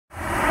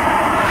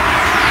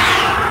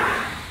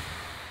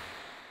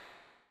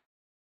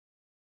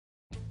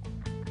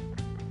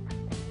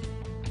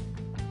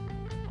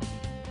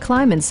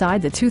climb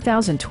inside the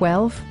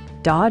 2012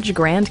 Dodge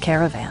Grand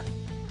Caravan.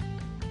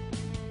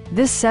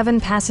 This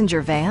 7-passenger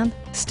van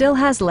still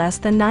has less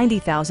than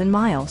 90,000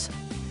 miles.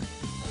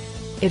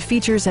 It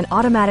features an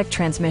automatic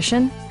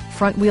transmission,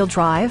 front-wheel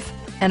drive,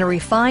 and a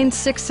refined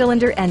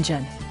 6-cylinder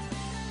engine.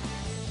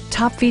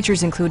 Top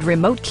features include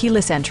remote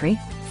keyless entry,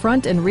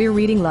 front and rear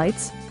reading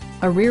lights,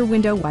 a rear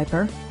window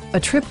wiper, a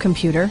trip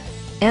computer,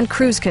 and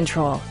cruise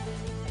control.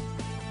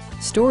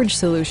 Storage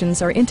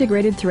solutions are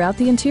integrated throughout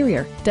the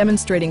interior,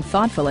 demonstrating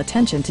thoughtful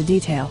attention to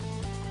detail.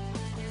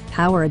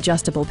 Power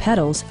adjustable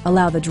pedals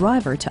allow the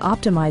driver to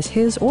optimize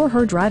his or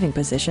her driving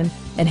position,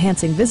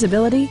 enhancing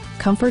visibility,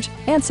 comfort,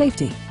 and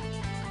safety.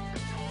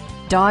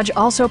 Dodge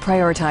also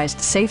prioritized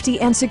safety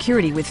and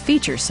security with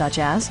features such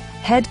as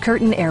head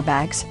curtain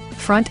airbags,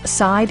 front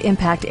side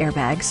impact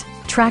airbags,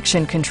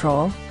 traction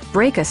control,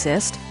 brake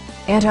assist,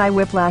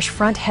 anti-whiplash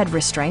front head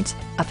restraints,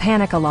 a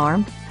panic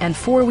alarm, and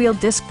 4-wheel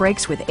disc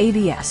brakes with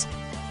ABS.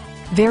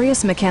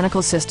 Various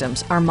mechanical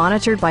systems are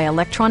monitored by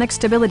electronic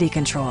stability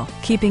control,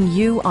 keeping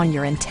you on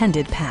your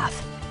intended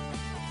path.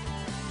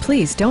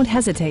 Please don't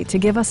hesitate to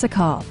give us a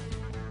call.